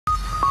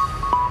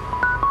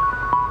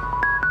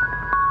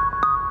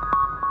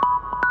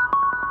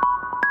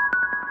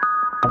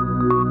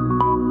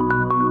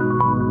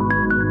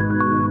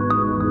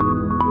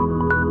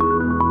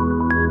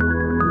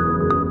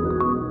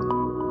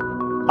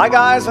Hi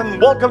guys,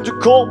 and welcome to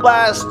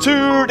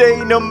COREBLAST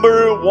day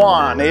number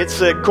 1. It's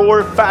a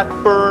core fat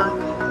burn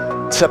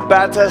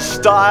TABATA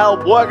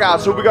style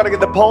workout, so we gotta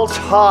get the pulse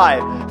high.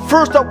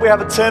 First up, we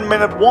have a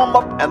 10-minute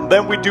warm-up, and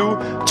then we do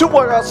 2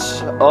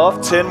 workouts of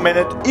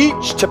 10-minute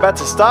each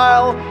TABATA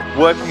style,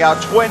 working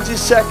out 20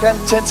 seconds,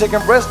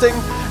 10-second resting,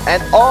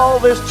 and all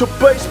this to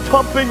bass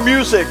pumping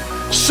music.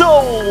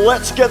 So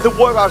let's get the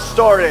workout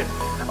started.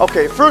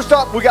 Okay, first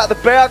up, we got the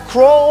bear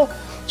crawl.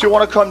 So you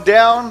want to come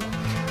down,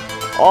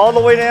 all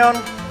the way down,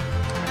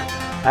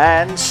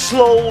 and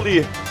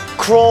slowly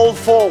crawl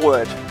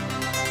forward,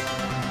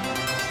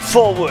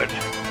 forward,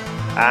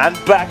 and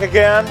back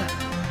again,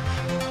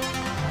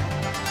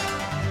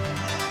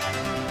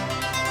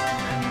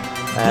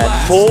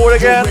 and forward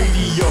again.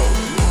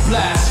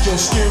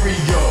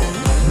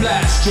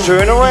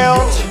 Turn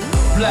around.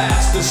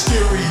 Blast the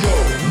stereo.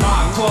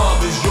 My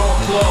club is your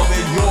club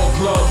and your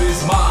club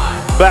is mine.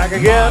 Back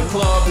again. My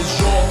club is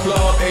your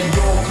club and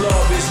your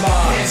club is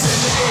mine. Hands in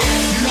the air,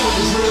 you know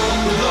the drill.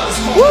 The blood is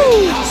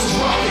pumping, house is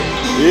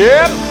rocking.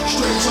 Yep.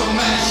 Straight to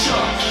mash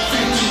up.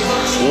 50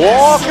 hertz.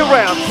 Walk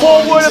around,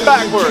 forward and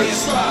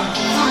backwards.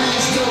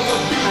 Freeze till the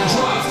beat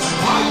drops.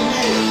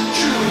 Pioneer,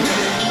 true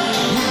hit.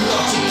 We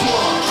love to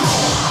plug.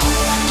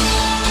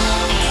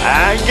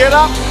 And get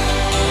up.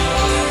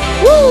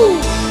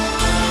 Woo!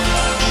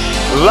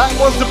 That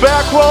was the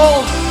back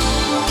roll.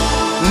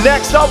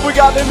 Next up, we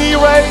got the knee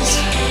raise.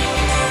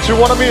 So you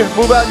want to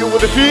move out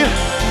with the feet.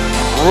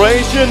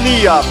 Raise your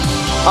knee up,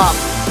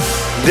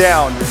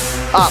 down,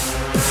 up,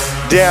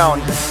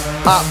 down,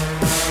 up,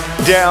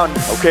 down.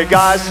 Okay,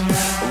 guys,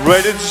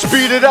 ready to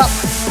speed it up.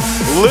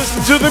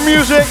 Listen to the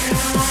music.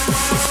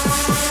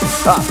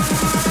 Up,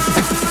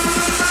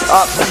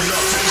 up,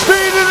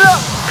 speed it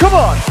up. Come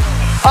on,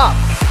 up,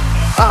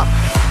 up.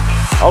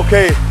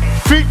 Okay,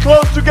 feet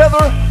close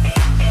together.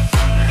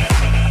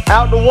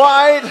 Out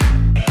wide.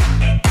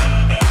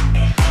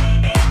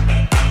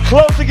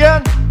 Close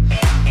again.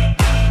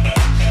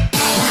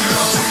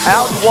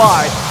 Out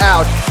wide.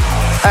 Out.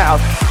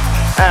 Out.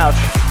 Out.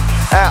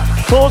 Out.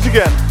 Close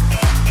again.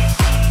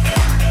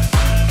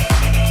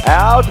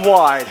 Out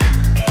wide.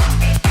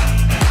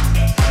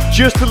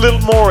 Just a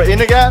little more.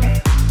 In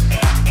again.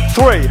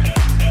 3,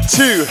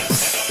 2,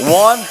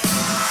 1.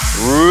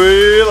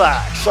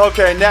 Relax.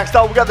 Okay, next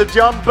up we got the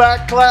jump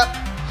back clap.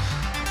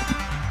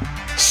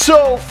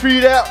 So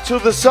feet out to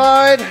the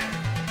side,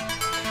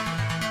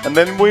 and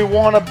then we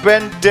want to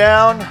bend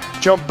down,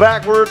 jump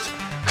backwards,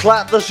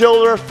 clap the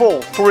shoulder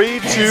full. 3,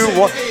 2,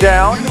 1,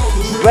 down,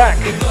 back,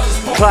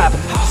 clap,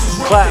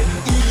 clap,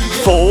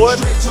 forward,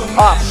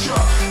 up,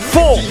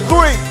 full.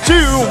 3,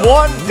 2,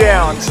 1,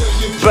 down,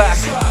 back,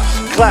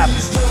 clap,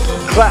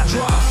 clap,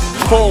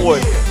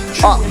 forward,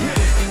 up,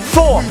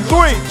 4,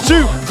 3,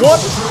 2, 1,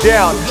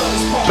 down,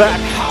 back,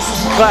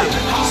 clap,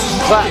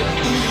 clap,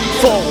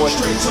 forward,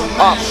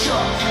 up.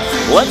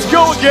 Let's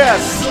go again.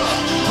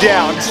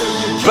 Down,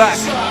 back,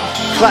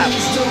 clap,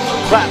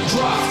 clap,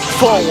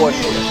 forward,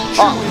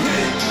 up.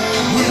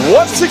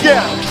 Once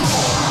again.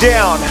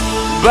 Down,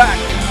 back,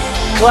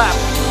 clap,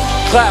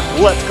 clap.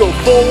 Let's go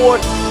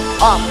forward,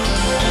 up.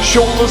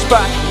 Shoulders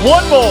back.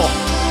 One more.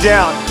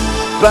 Down,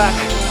 back,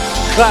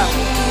 clap,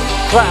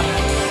 clap,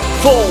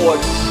 forward,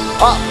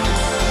 up.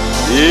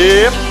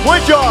 Yep,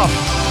 good job.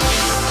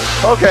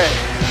 Okay.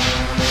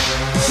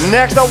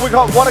 Next up, we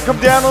want to come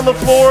down on the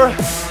floor,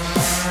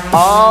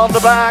 on the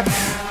back,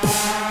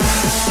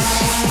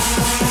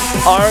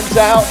 arms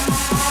out,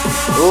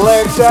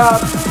 legs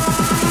out.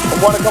 I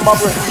want to come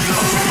up with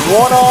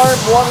one arm,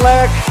 one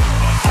leg,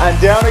 and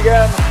down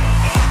again,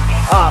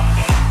 up,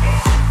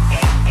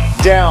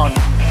 down,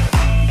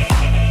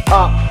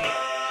 up,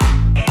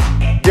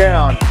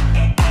 down,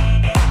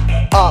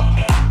 up,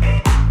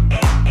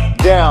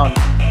 down,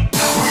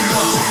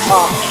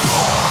 up.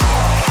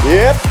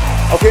 Yep.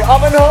 Okay,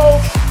 up and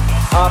hold.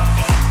 Up.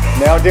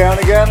 Now down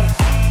again.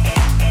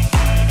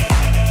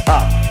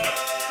 Up.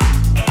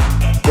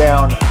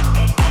 Down.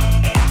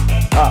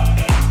 Up.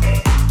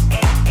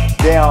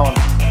 Down.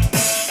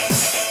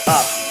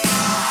 Up.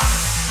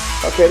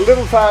 Okay, a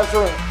little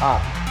faster.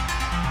 Up.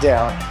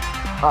 Down.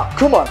 Up.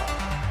 Come on.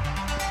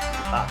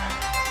 Up.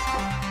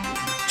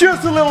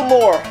 Just a little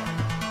more.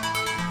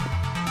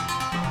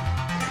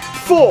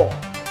 4,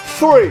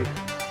 3,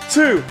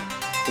 2,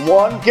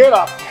 1. Get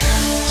up.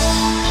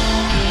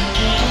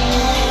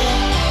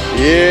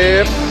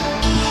 Yep.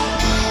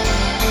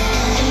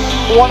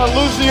 Want to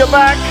loosen your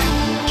back,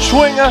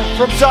 swing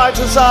from side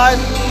to side.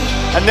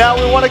 And now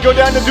we want to go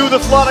down and do the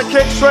flutter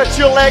kick. Stretch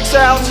your legs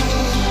out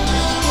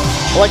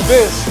like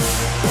this.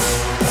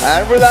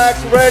 And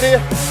relax, ready.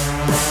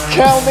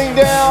 Counting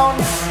down.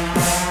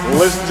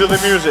 Listen to the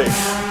music.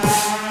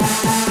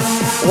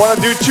 Want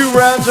to do 2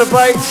 rounds of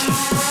 8.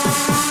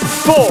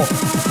 4,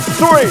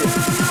 3,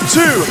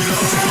 2,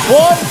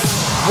 1.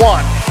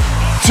 1,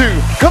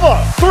 2. Come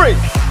on. 3,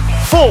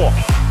 4,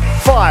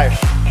 5,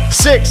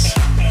 6,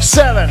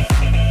 7,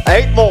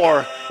 8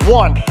 more.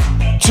 1,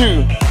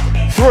 2,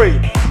 3,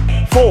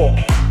 4,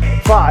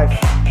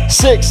 5,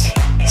 6,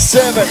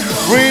 7.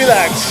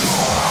 Relax.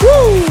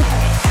 Woo!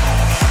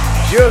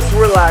 Just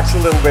relax a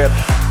little bit.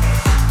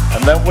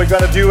 And then we're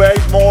gonna do 8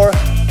 more.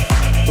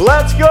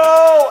 Let's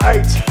go!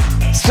 8,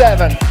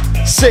 7,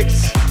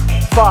 6,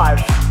 5,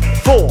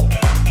 4,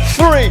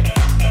 3,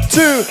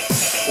 2,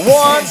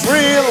 1.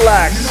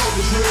 Relax.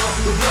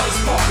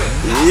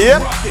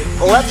 Yep,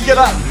 let's get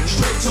up.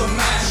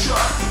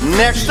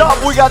 Next up,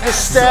 we got the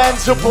stand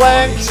to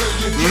plank,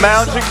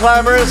 mountain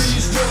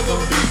climbers.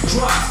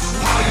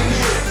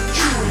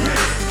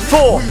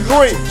 4,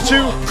 3,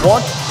 2,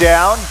 1,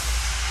 down.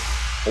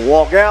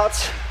 Walk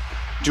out.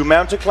 Do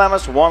mountain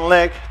climbers, 1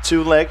 leg,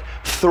 2 leg,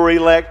 3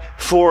 leg,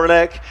 4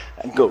 leg,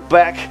 and go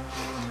back.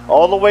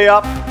 All the way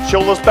up,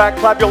 shoulders back,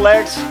 clap your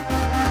legs.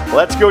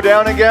 Let's go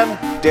down again.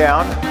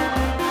 Down,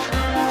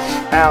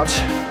 out,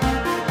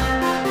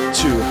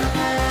 2,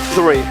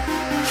 3,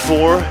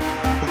 4,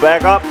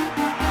 back up.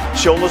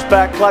 Shoulders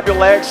back, clap your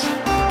legs.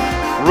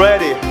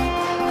 Ready,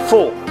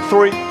 4,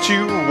 3,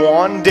 2,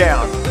 1,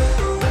 down.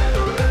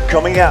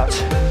 Coming out,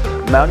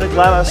 mountain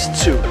climbers,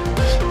 2,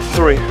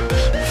 3,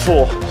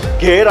 4,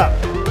 get up.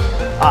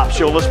 Up,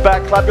 shoulders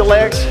back, clap your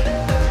legs.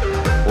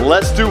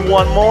 Let's do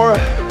 1 more.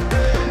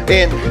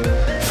 In,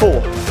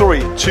 4,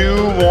 3,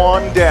 2,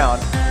 1, down.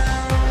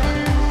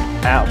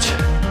 Out.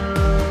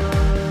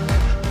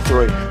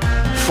 3,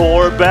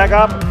 4, back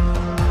up.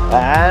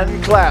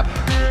 And clap.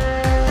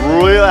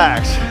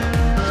 Relax.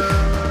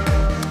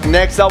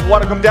 Next up,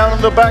 want to come down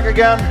on the back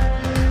again.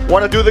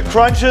 Want to do the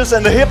crunches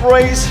and the hip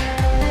raise.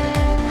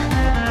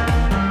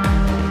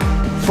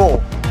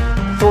 4,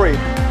 3,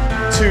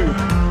 2,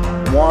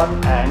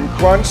 1, and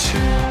crunch.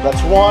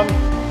 That's 1,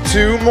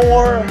 2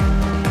 more,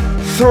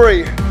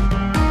 3,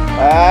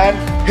 and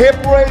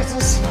hip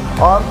raises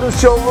on the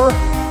shoulder,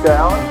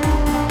 down,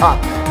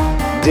 up,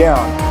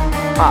 down,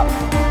 up,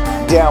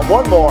 down.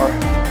 1 more,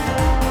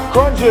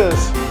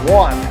 crunches,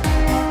 1,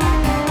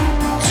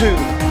 2,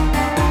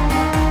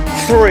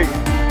 3,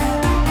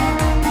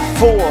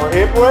 4,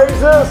 hip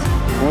raises,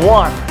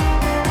 1,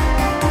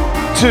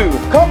 2,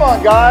 come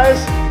on guys,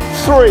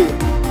 3,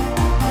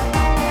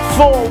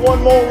 4,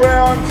 1 more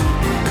round,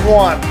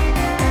 1,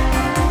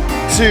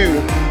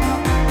 2,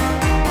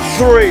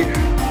 3,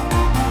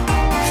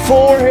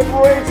 4 hip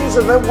raises,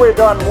 and then we're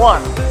done.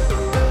 1,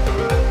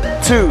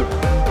 2,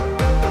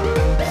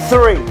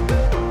 3,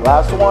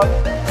 last one,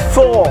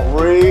 4,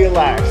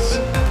 relax.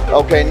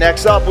 Okay,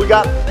 next up we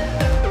got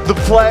the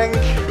plank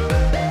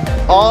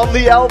on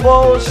the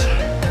elbows,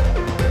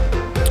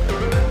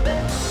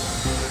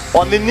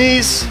 on the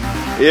knees,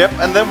 yep,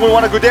 and then we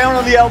want to go down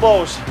on the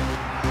elbows.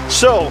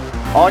 So,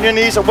 on your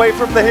knees, away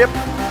from the hip,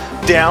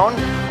 down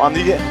on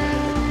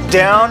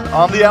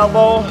the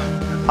elbow,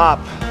 up,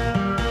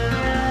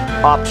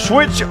 up,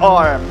 switch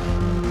arm,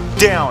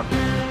 down,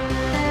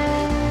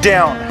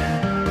 down,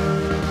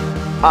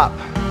 up,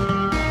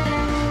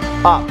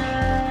 up,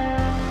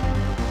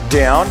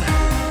 down,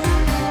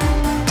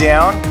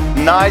 down,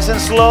 nice and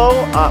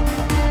slow, up,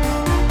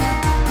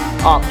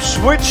 up,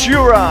 switch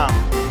your arm,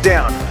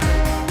 down,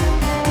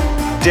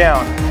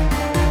 down,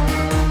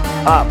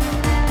 up,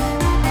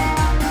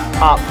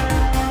 up,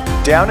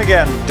 down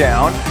again,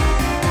 down,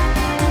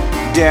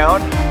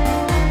 down,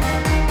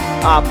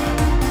 up,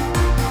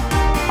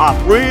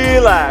 up,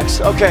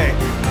 relax. Okay,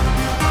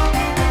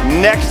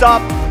 next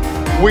up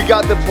we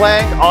got the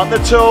plank on the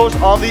toes,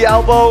 on the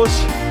elbows,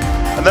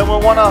 and then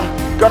we're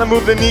gonna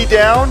move the knee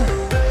down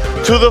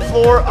to the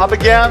floor, up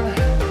again,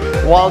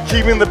 while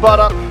keeping the butt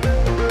up,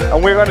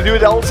 and we're gonna do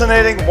it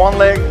alternating, 1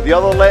 leg, the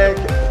other leg,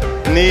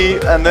 knee,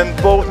 and then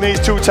both knees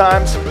 2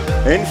 times,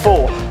 in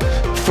 4,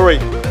 3,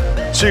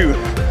 2,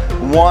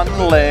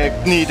 1 leg,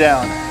 knee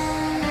down,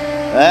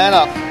 and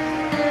up,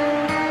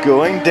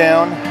 going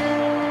down,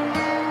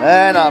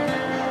 and up,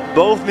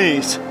 both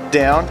knees,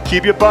 down,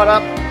 keep your butt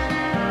up,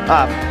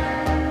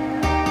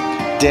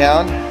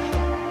 down,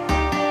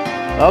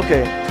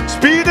 okay,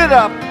 speed it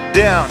up,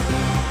 down,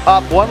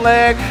 up, 1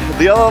 leg,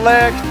 the other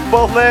leg,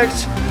 both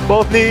legs,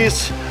 both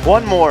knees,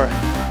 1 more,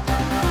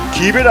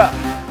 keep it up,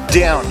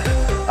 down,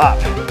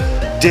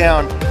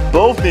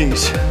 both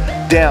knees,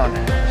 down,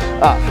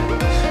 up,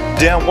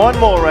 down, 1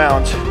 more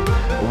round,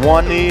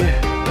 1 knee,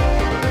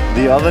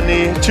 the other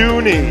knee,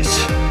 2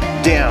 knees,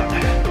 down,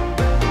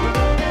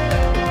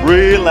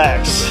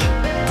 relax,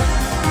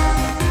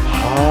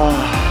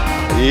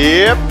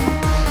 yep,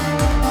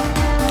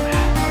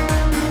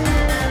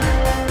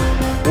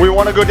 we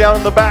want to go down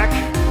in the back,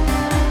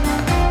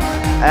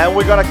 and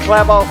we're gonna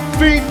clap our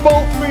feet,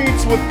 both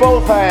feet with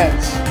both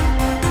hands,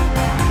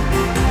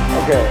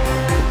 okay,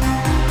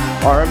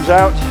 arms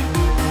out,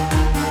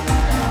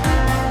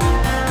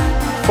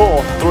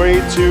 4,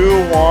 3,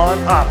 2, 1,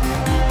 up,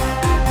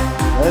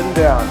 and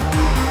down,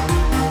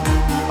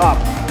 up,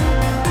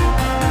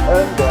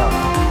 and down,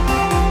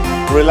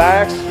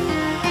 relax,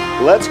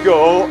 let's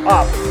go,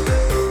 up,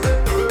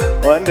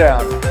 and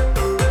down,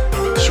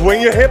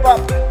 swing your hip up,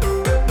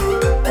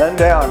 and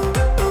down,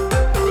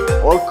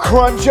 or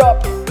crunch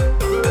up,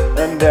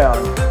 and down,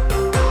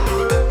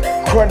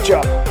 crunch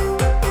up,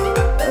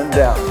 and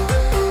down,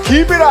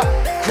 keep it up,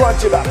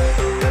 crunch it up,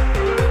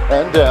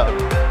 and down,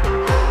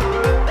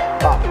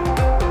 up,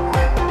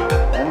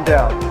 and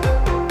down.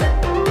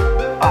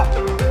 Up.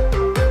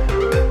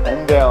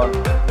 And down.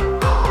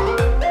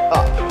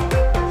 Up.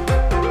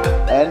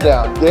 And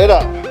down. Get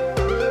up.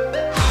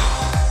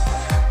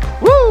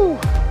 Woo!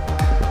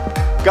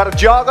 Got to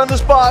jog on the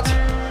spot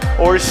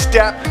or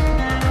step.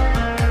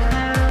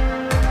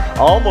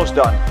 Almost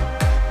done.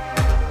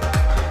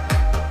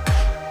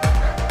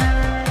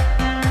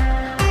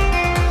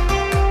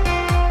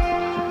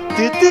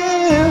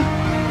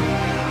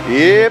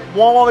 Yep,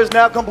 warm-up is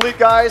now complete,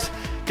 guys.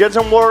 Get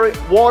some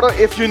water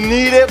if you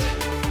need it.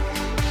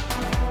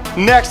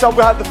 Next up,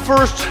 we have the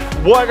first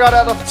workout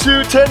out of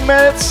 10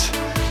 minutes.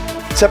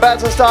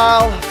 Tabata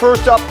style.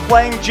 First up,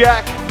 plank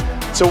jack.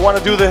 So want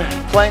to do the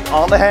plank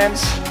on the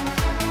hands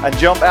and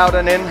jump out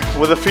and in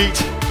with the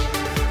feet.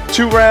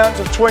 2 rounds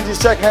of 20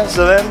 seconds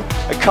and then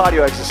a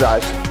cardio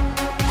exercise.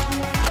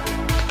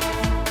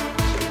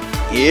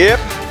 Yep.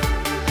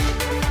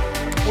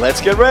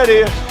 Let's get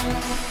ready.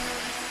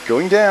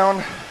 Going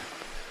down.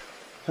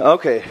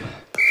 Okay.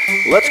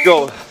 Let's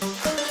go.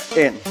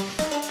 In,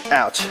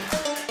 out,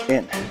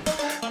 in,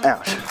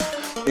 out,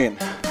 in,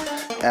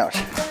 out.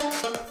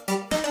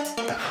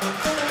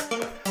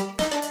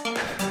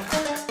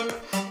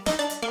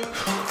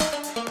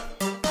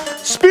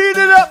 Speed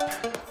it up.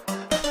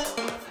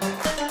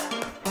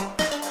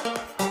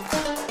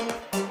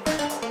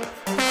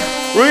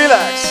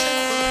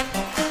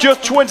 Relax.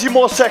 Just 20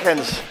 more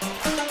seconds.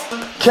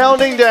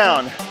 Counting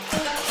down.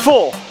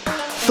 4,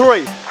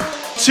 3,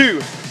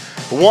 2,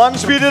 1.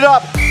 Speed it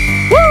up.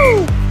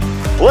 Woo!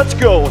 Let's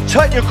go.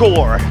 Tighten your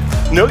core.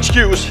 No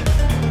excuse.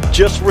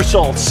 Just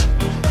results.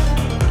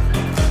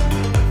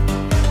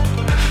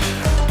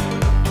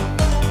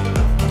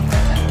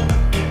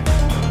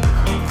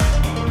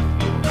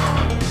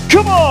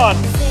 Come on.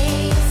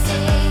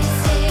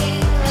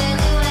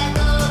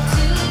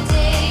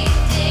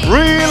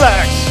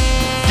 Relax.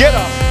 Get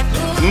up.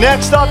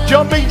 Next up,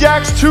 jumping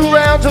jacks, 2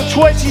 rounds of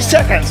 20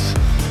 seconds.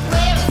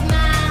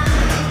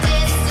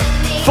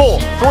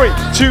 4, 3,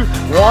 2,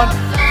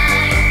 1.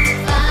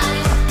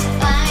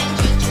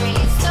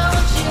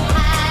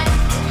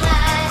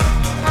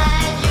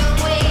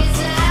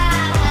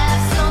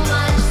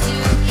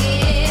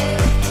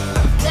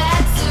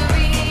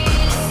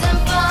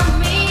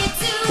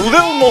 A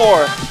little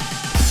more.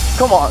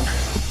 Come on.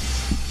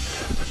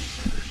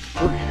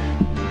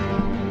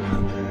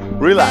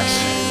 Relax.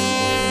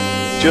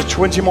 Just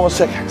 20 more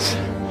seconds.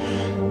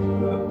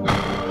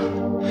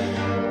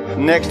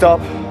 Next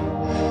up,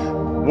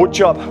 wood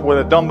chop with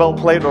a dumbbell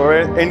plate or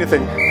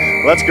anything.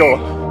 Let's go.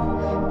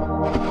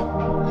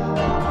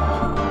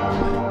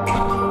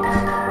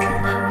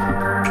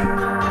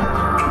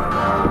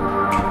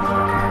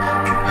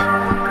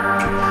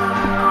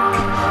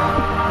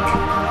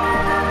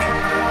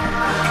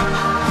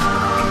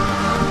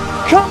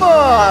 Come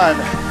on.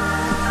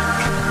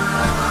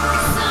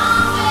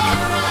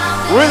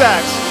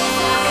 Relax.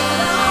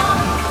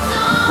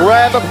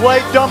 Grab a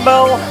plate,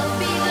 dumbbell,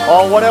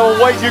 or whatever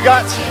weight you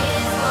got.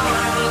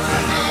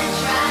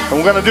 And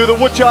we're gonna do the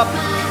wood chop.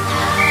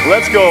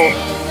 Let's go.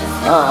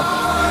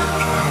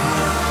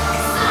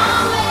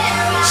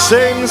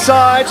 Same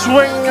side,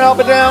 swinging up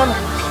and down,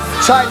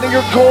 tightening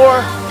your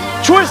core,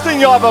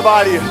 twisting your upper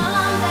body.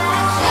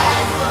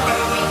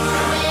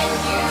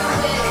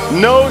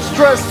 No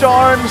stressed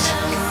arms,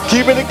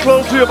 keeping it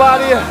close to your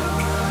body.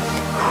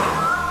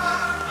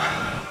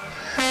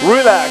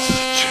 Relax.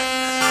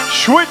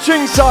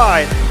 Switching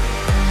side.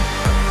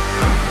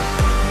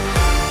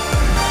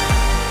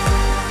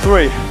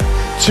 3,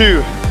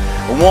 2,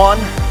 1.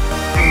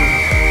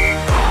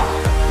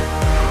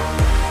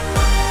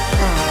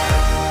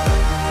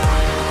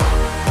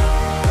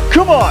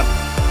 Come on.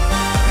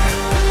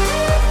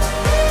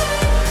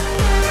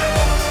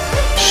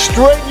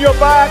 Straighten your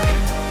back.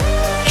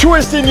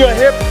 Twist in your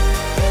hip.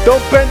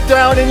 Don't bend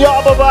down in your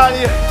upper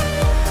body.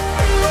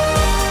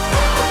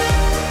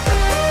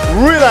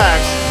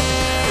 Relax.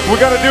 We're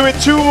gonna do it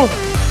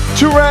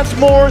two rounds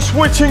more.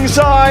 Switching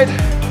side.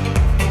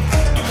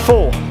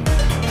 4,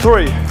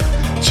 3,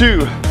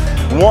 2,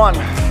 1.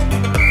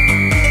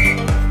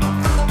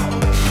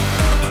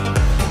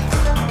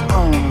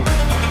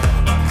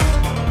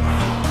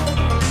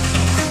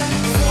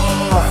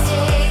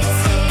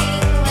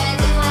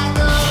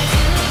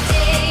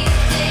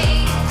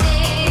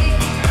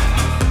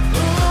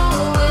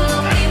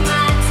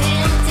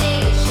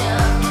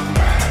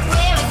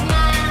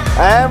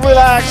 And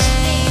relax.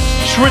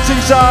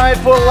 Switching side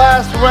for the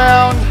last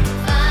round.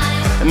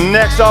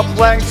 Next up,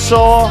 plank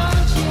saw.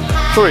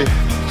 3,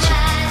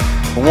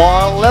 2,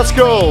 1. Let's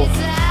go.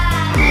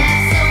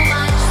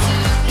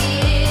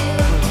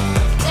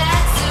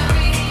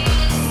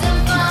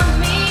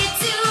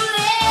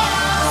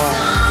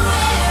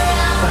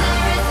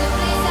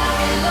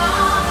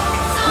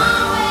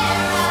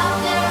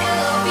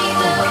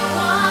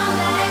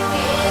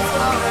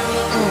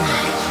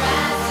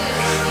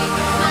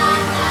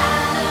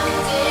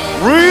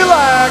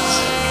 Relax.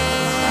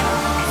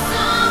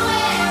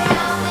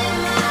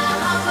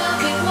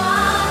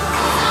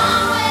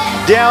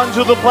 Down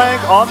to the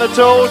plank, on the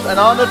toes and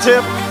on the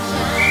tip.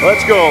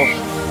 Let's go.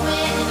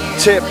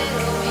 tip,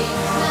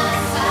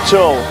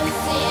 toe,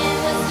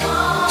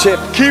 tip.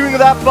 Keeping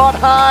that butt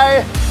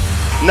high,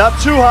 not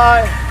too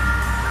high.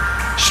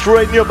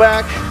 Straighten your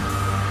back.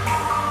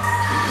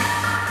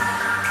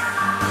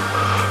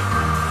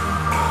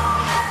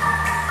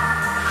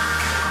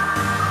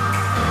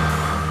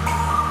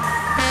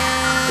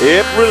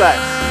 Hip, relax.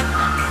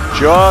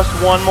 Just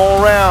one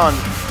more round.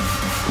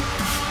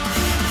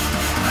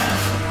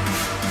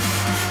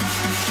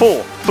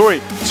 4,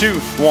 3, 2,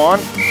 1.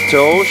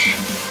 Toes,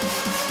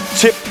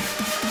 tip,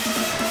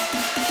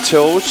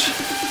 toes,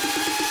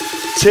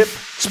 tip.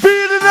 Speed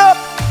it up.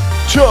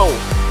 Toe,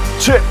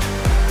 tip,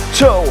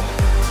 toe,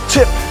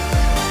 tip,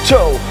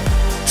 toe,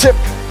 tip.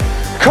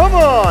 Come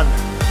on.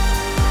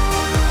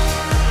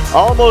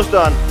 Almost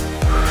done.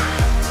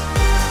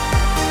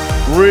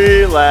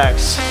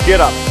 Relax. Get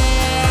up.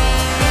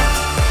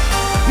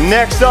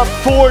 Next up,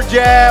 4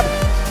 jab,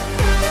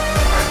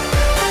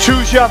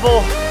 2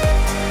 shuffle.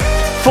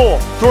 4,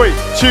 3,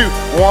 2,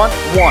 1,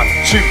 1,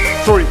 2,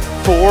 3,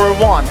 4,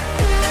 1,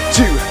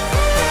 2,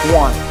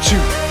 1, 2,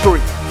 3,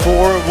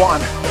 4,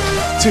 1,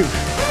 2.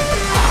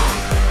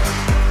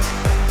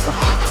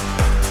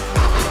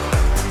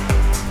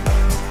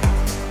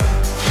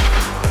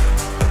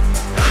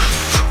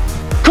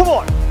 Come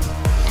on.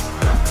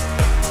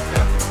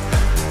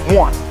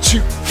 1,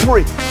 2,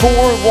 3, 4,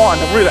 1.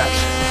 Relax.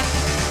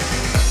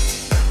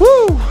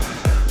 Woo.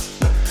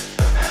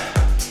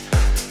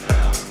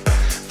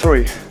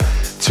 3,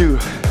 2,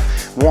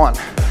 1,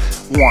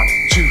 1,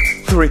 2,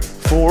 3,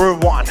 4,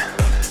 1,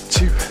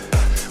 2,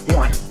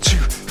 1, 2,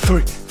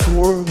 3,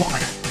 4,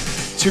 1,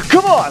 2.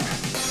 Come on.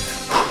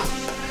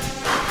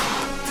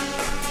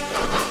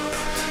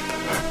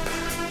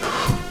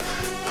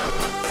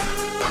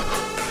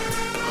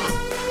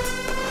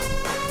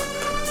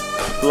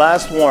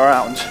 Last one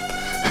round.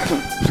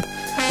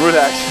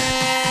 Relax.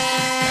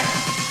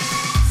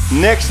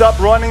 Next up,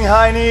 running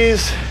high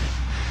knees.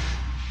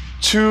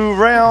 2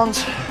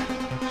 rounds.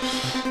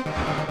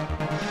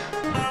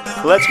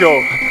 Let's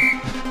go.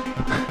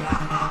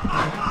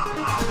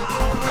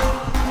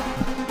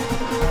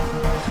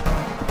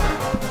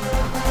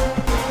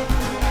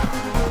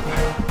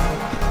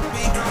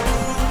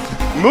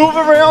 Move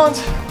around.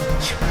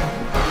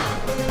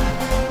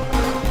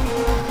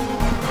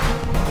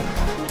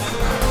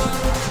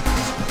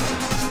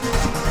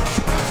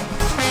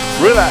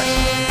 Relax.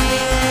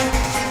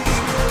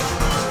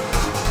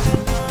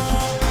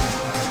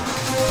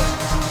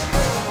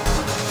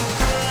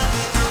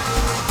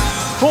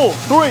 Four,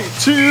 3,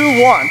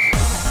 2, 1.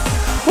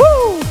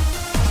 Woo!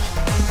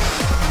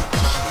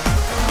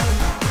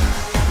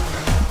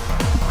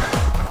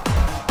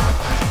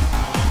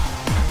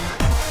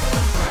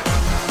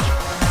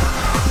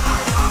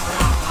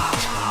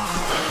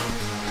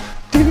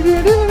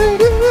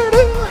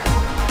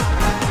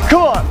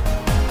 Come on.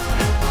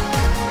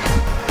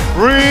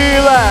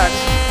 Relax.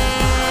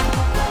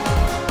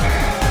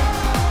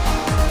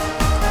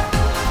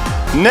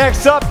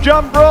 Next up,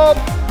 jump rope.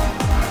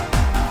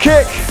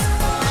 Kick.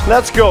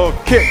 Let's go.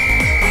 Kick.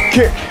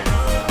 Kick.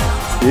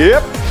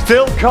 Yep.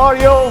 Still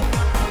cardio.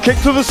 Kick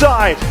to the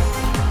side.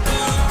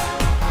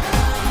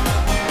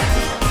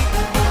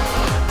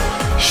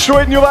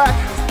 Straighten your back.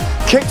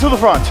 Kick to the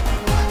front.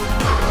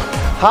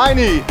 High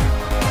knee.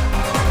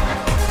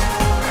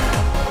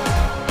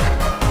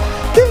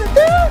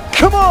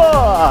 Come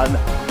on.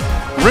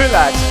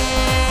 Relax.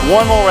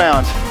 One more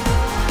round.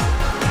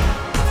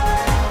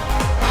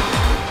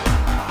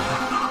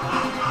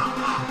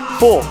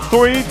 Four,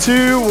 3,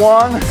 2,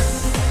 1.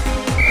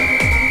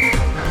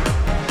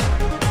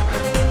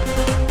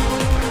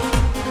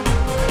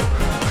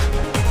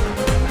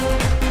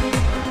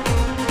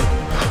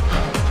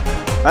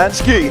 And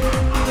ski.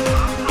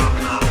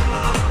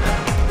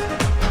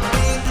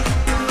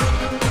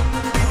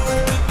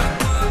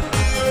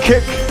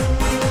 Kick.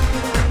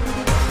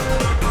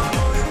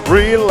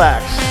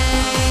 Relax.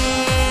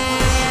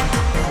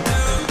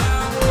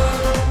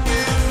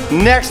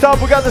 Next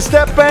up, we got the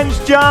step bench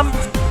jump.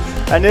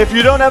 And if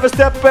you don't have a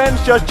step bench,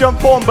 just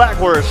jump forward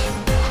backwards.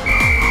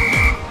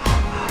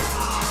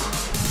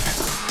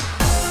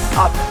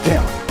 Up,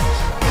 down.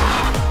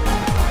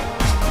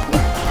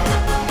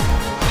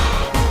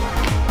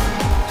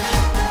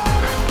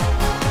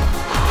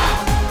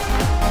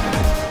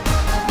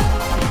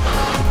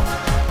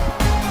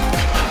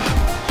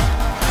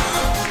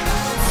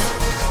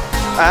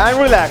 And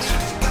relax.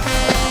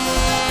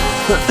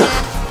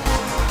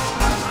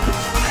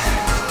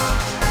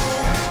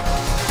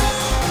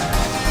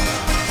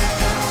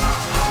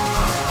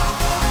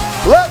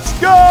 Let's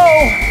go!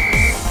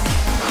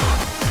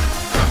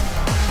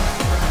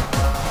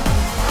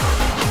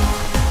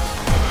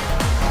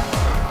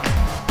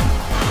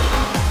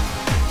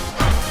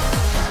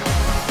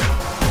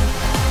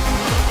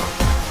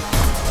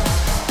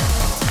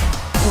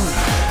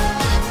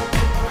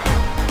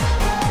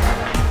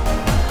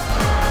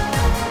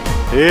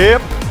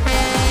 Yep.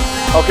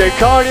 Okay,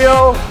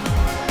 cardio.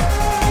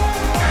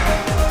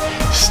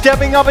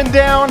 Stepping up and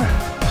down.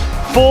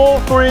 4,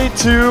 3,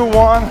 2,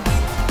 1.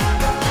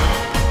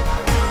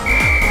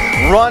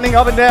 running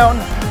up and down.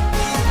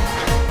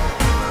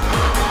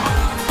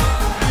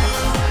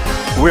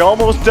 We're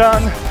almost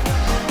done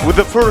with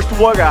the first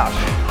workout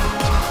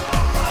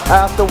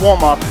after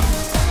warm-up.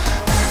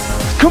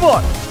 Come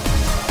on,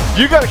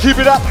 you gotta keep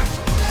it up.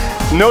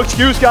 No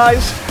excuse,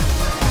 guys.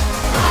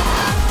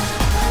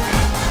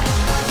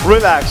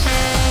 Relax.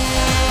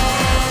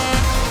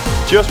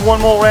 Just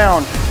one more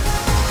round.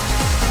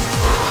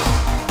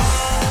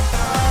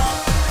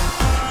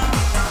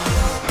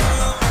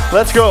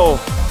 Let's go.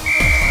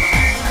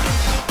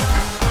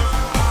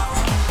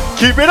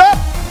 Keep it up.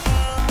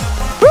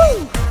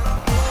 Woo!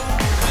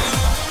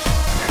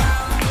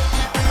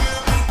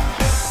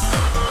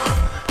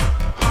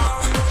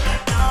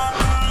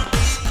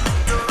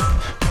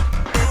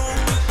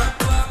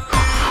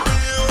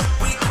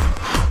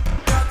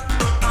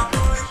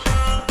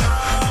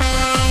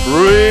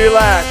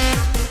 Relax.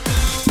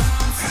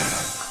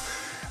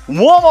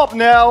 Warm up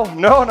now.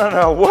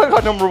 No.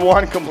 Workout number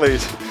 1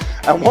 complete.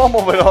 And warm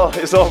up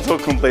is also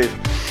complete.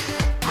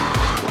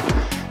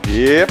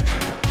 Yep.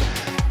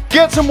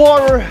 Get some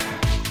water.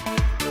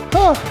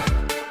 Huh.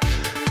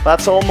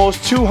 That's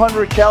almost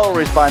 200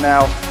 calories by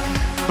now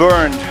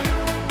burned.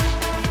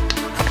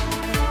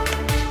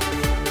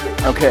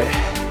 Okay.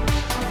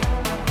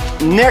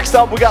 Next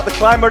up, we got the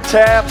climber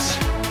tabs.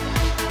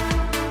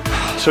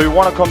 So you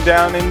want to come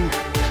down in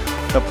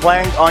the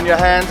plank on your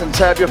hands and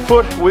tap your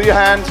foot with your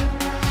hand.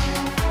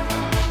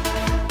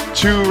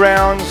 2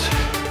 rounds.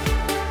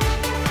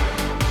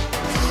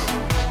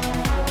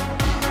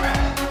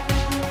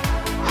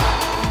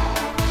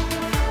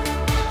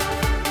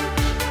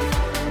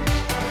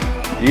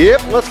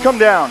 Yep, let's come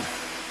down.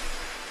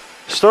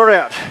 Start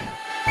out.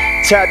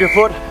 Tap your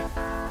foot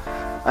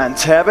and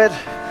tap it.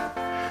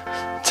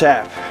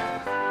 Tap.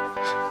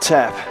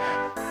 Tap.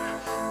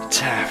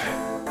 Tap.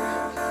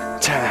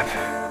 Tap.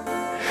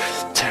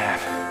 Tap.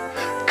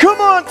 Come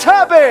on,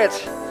 tap it.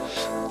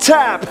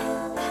 Tap.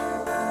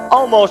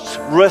 Almost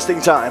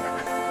resting time.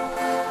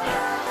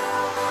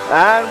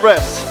 And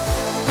rest.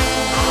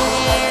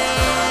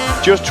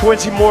 Just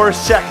 20 more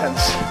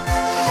seconds.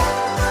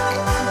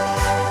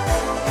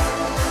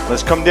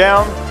 Let's come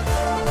down.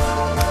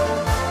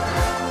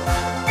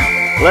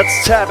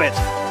 Let's tap it.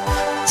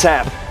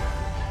 Tap.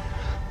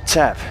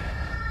 Tap.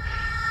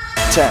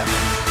 Tap.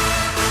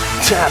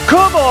 Tap.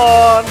 Come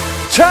on.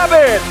 Tap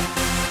it.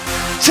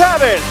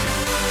 Tap it.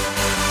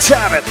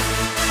 Tap it.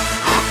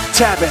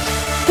 Tap it.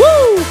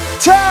 Woo!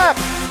 Tap.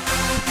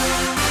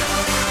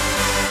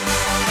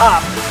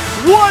 Up.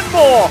 One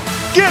more.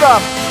 Get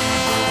up.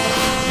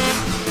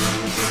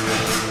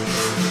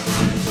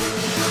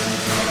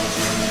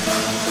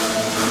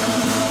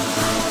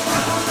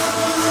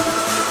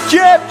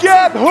 Jab,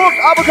 jab, hook,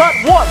 uppercut.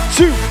 1,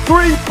 2,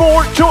 3,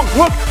 4, choke,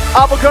 hook,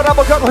 uppercut,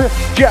 uppercut, hook.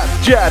 Jab,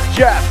 jab,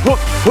 jab, hook,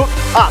 hook,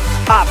 up,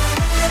 up.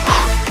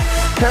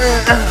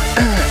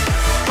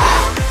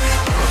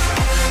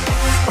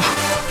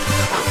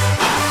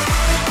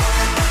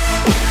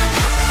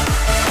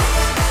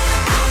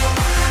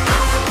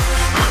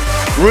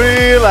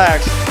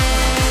 Relax.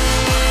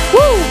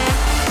 Woo!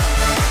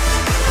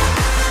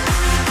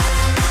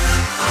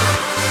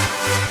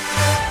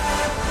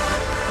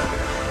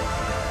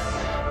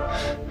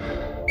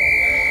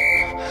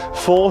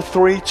 Four,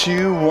 3,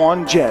 2,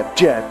 1, jab,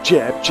 jab,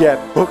 jab, jab,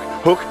 hook,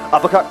 hook,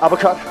 uppercut,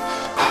 uppercut.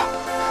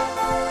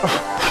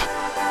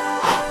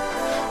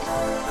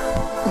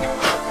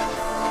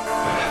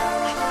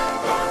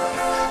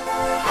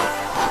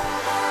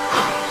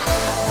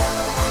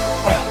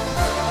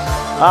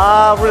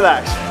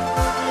 Relax.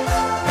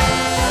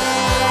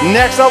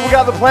 Next up, we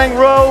got the plank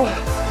row.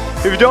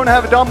 If you don't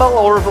have a dumbbell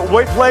or a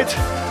weight plate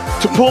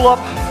to pull up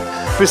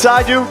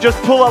beside you,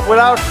 just pull up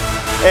without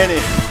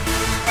any.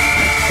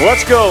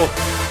 Let's go.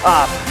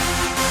 Up,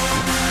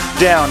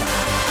 down,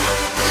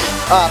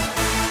 up,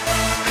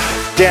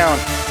 down,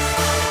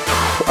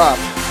 up,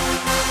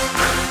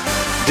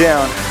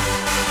 down,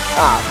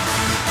 up,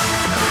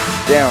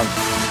 down,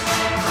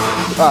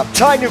 up.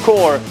 Tighten your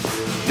core.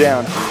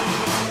 Down,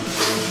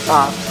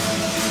 up.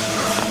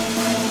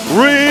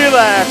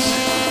 Relax.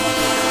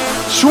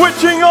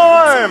 Switching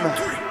arm.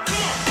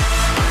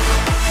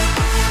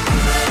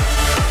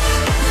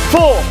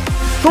 4,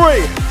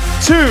 3,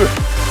 2,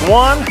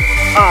 1.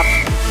 Up,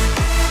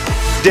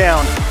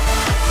 down,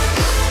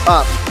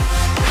 up,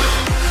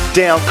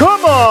 down.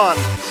 Come on.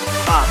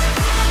 Up,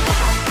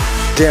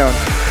 down.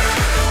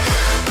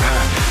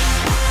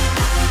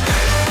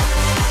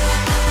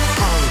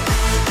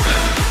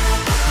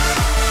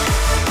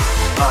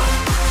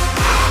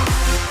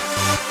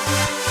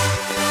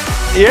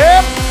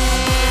 Yep.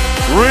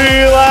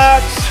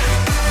 Relax.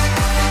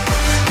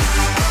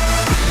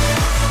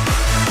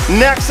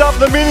 Next up,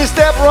 the mini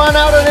step. Run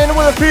out and in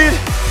with the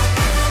feet.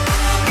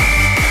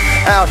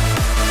 Out.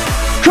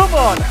 Come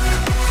on.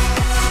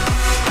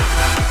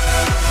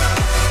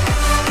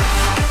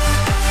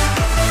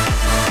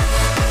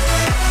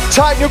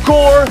 Tighten your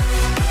core,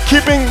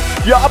 keeping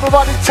your upper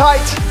body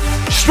tight.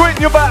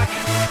 Straighten your back.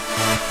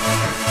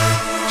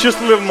 Just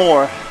a little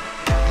more.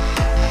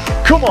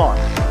 Come on.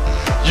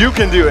 You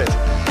can do it.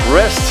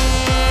 Rest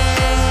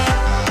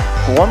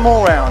One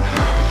more round.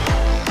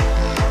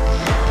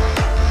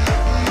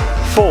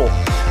 4,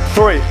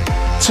 3,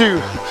 2,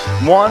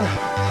 1.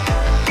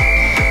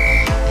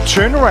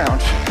 Turn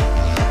around.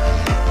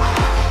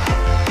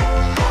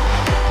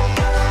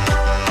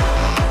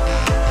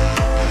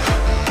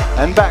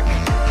 And back.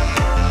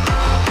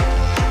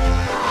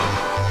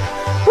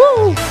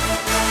 Woo!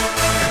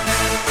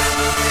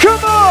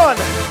 Come on!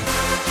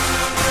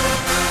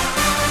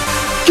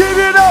 Give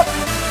it up!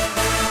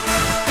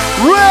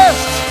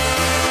 Rest!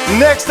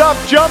 Next up,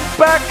 jump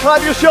back,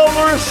 clap your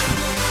shoulders.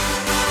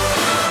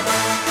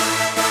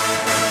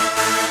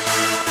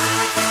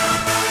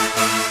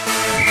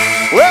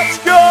 Let's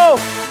go!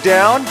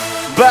 Down,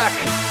 back,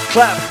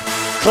 clap,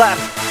 clap,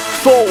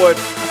 forward,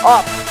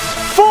 up.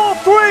 4,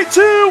 3,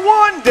 2,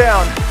 1,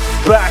 down,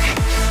 back,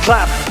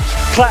 clap,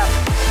 clap,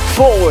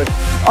 forward,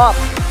 up.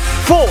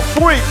 4,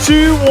 3,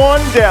 2,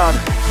 1, down.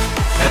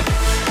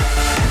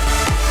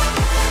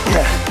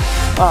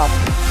 Up.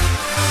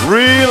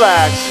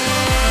 Relax.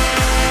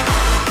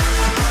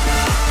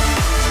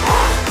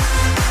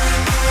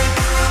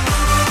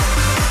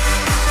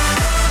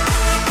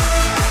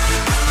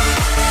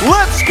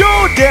 Let's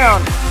go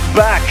down,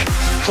 back,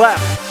 clap,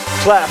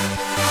 clap,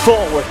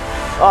 forward,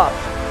 up.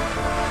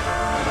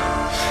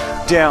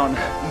 Down,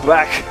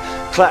 back,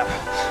 clap,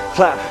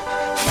 clap,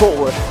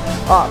 forward,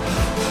 up.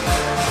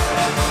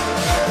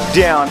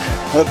 Down,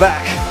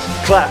 back,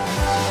 clap,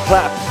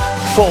 clap,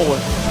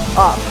 forward,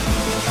 up.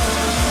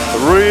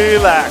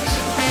 Relax.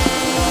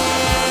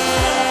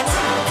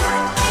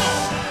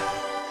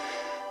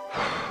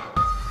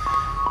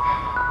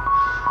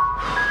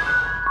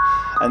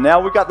 And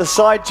now we got the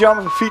side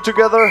jump, feet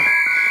together,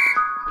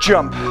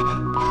 jump.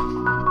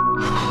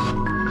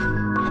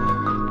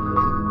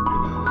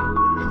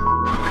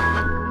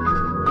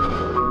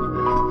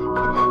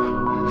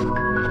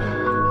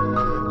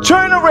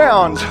 Turn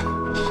around,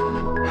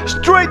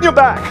 straighten your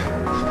back,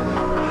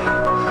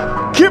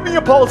 keeping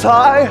your pulse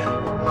high.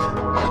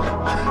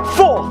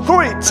 4,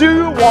 3,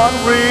 2, 1,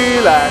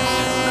 relax.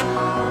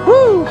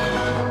 Woo!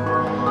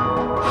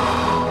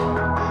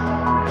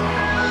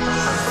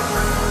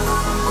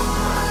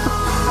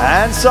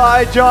 And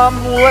side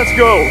jump, let's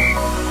go.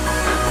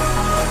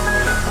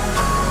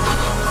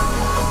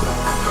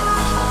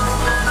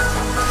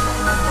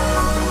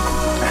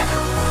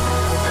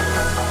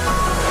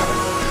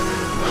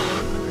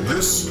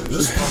 This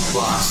is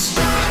COREBLAST.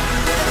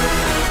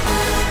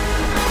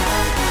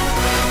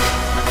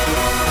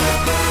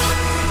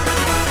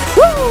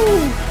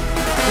 Woo!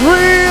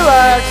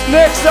 Relax.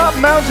 Next up,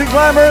 mountain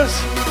climbers.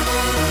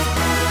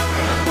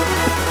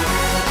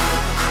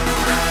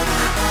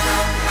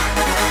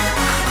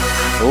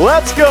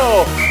 Let's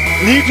go.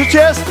 Knee to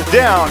chest,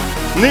 down.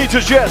 Knee to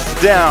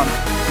chest, down.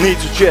 Knee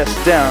to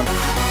chest, down.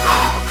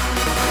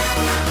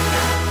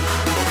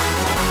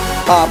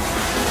 Up,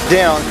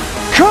 down.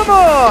 Come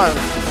on.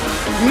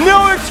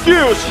 No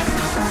excuse.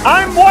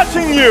 I'm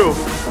watching you.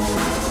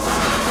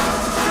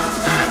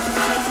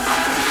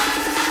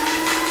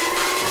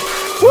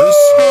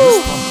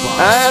 Woo!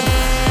 And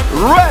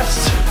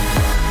rest.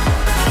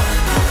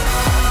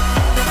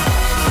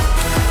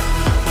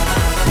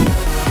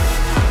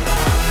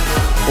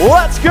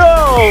 Let's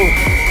go.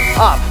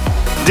 Up,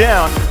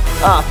 down,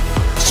 up.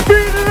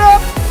 Speed it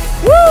up.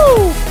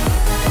 Woo!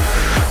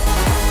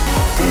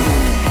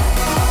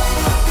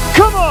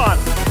 Come on.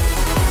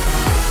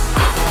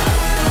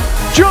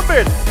 Jump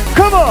it.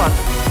 Come on.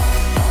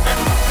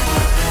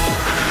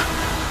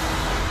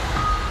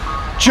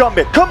 Jump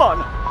it. Come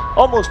on.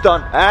 Almost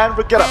done. And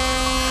we get up.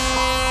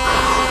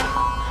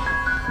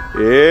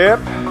 Yep.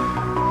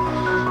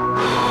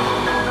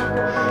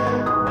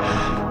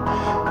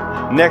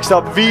 Next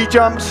up, V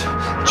jumps.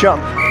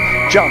 Jump,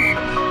 jump,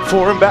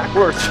 forward and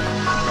backwards.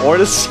 Or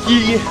the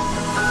ski.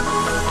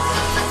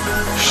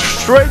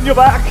 Straighten your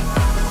back.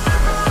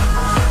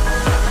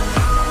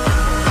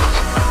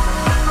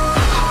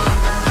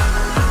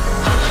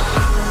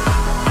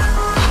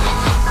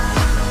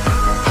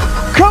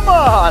 Come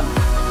on.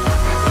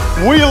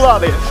 We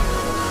love it.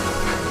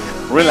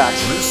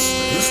 Relax.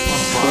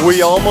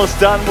 We almost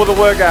done with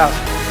the workout.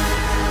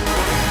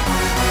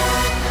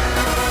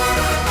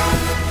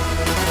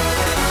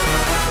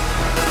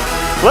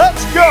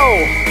 Let's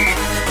go.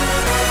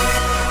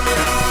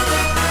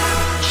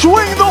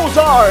 Swing those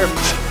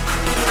arms.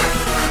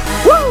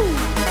 Woo!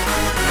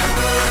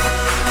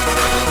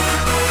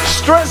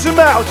 Stretch them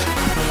out.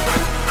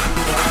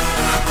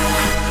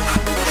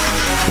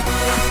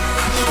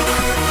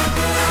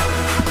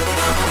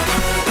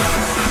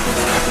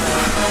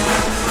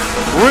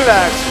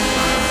 Relax.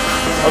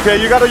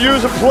 Okay, you gotta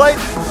use a plate,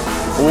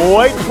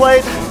 weight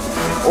plate,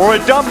 or a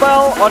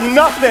dumbbell, or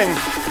nothing.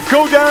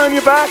 Go down on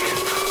your back.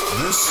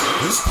 This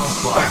is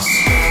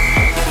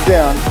COREBLAST.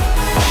 Down.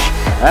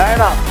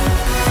 And up.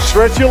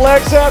 Stretch your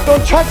legs out,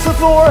 don't touch the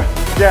floor.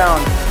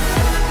 Down.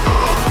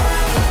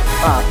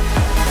 Up.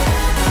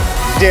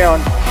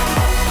 Down.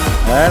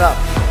 And up.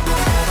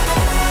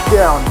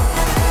 Down.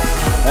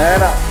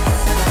 And up.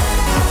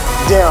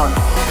 Down.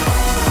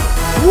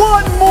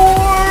 One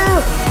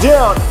more.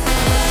 Down.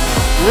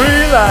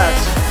 Relax.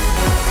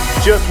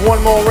 Just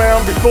one more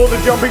round before the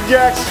jumping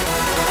jacks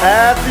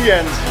at the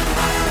end.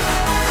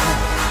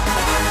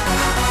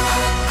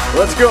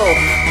 Let's go.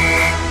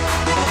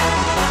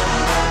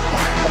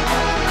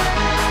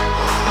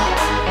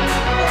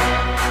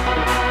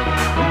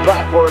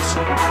 Backwards.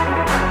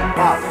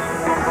 Up.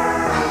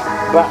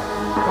 Back.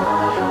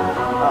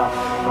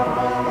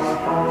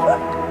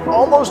 Up.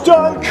 Almost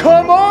done.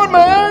 Come on,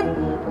 man.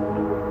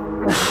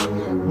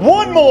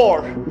 One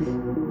more.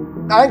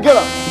 And get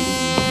up.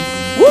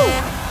 Woo.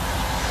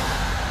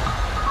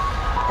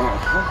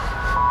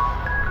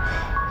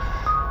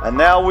 And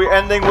now we're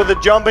ending with the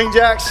jumping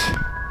jacks.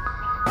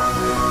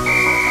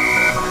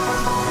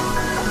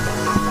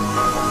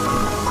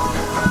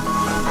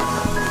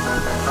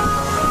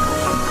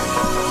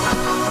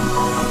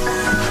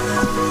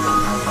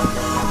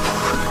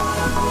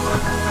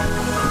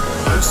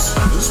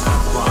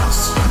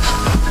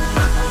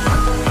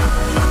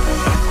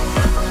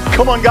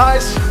 Come on,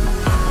 guys.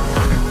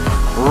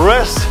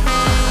 Rest.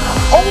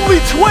 Only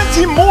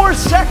 20 more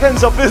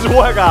seconds of this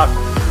workout.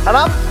 And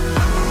I'm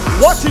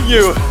watching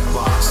you.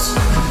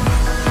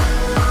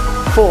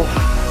 4.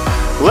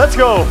 Let's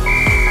go.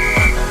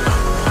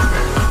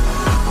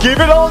 Give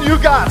it all you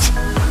got.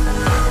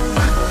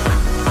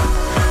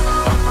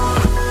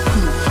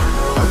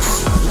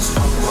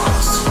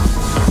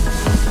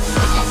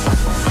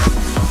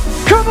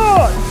 Come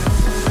on.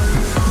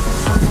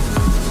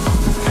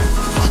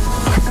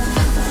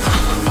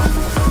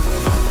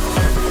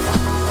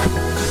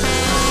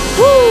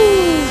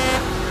 Woo.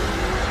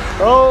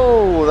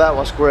 Oh, that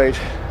was great.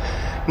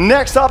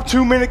 Next up,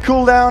 2-minute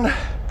cool down.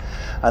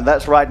 And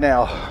that's right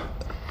now.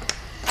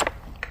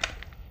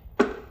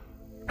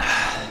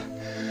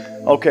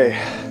 Okay.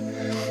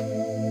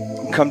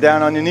 Come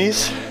down on your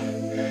knees.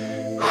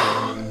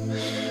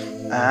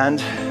 And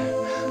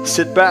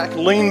sit back,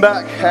 lean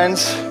back,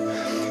 hands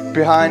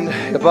behind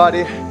your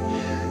body.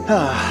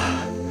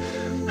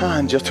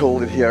 And just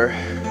hold it here.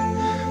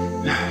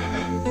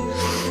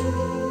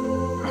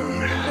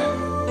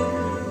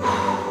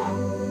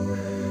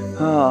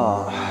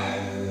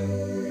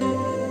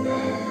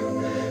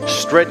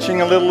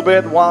 Stretching a little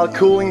bit while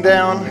cooling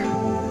down.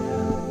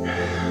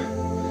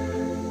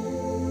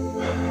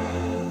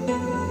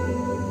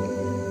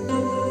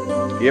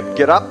 Yep,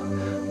 get up,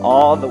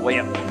 all the way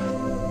up.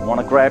 Want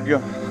to grab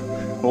your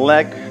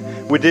leg.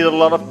 We did a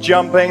lot of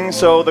jumping,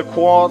 so the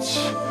quads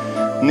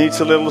needs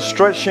a little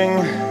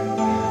stretching.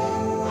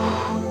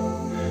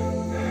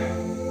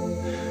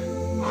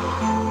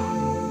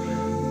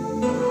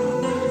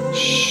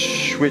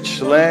 Switch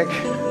the leg.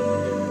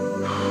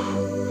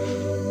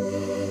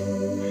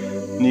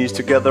 Knees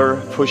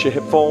together, push your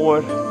hip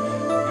forward,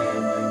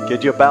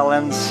 get your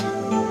balance.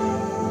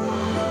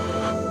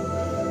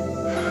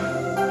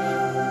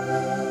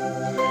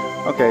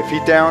 Okay,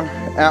 feet down,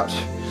 out,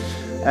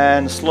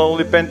 and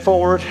slowly bend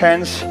forward,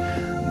 hands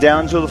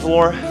down to the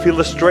floor. Feel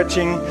the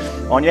stretching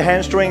on your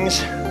hamstrings.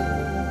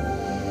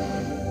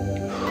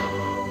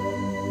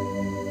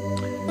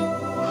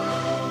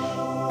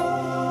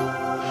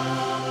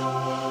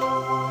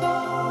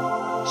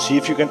 See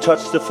if you can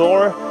touch the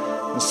floor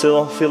and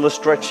still feel the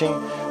stretching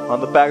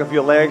on the back of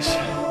your legs.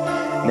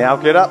 Now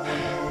get up.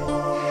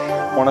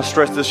 Want to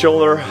stretch the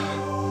shoulder.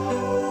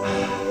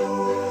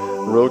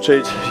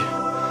 Rotate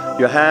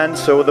your hand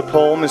so the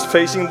palm is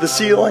facing the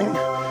ceiling.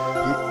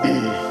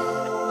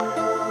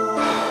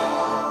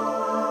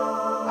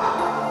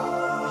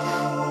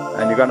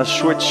 And you're gonna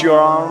switch your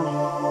arm.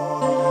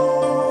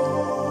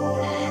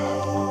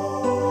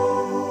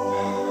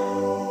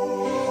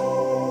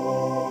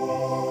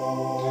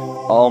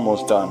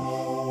 Almost done.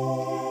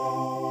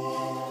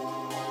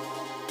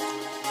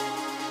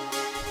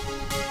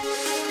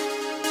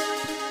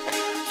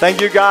 Thank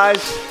you,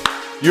 guys.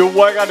 Your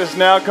workout is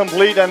now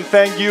complete, and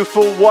thank you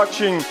for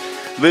watching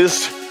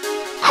this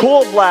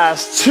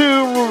COREBLAST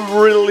 2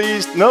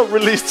 release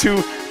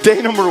 2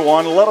 day number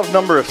 1. A lot of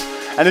numbers.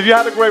 And if you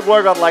had a great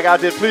workout like I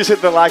did, please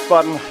hit the like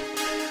button.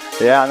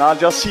 Yeah, and I'll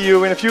just see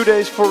you in a few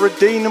days for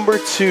day number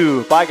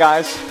 2. Bye,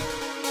 guys.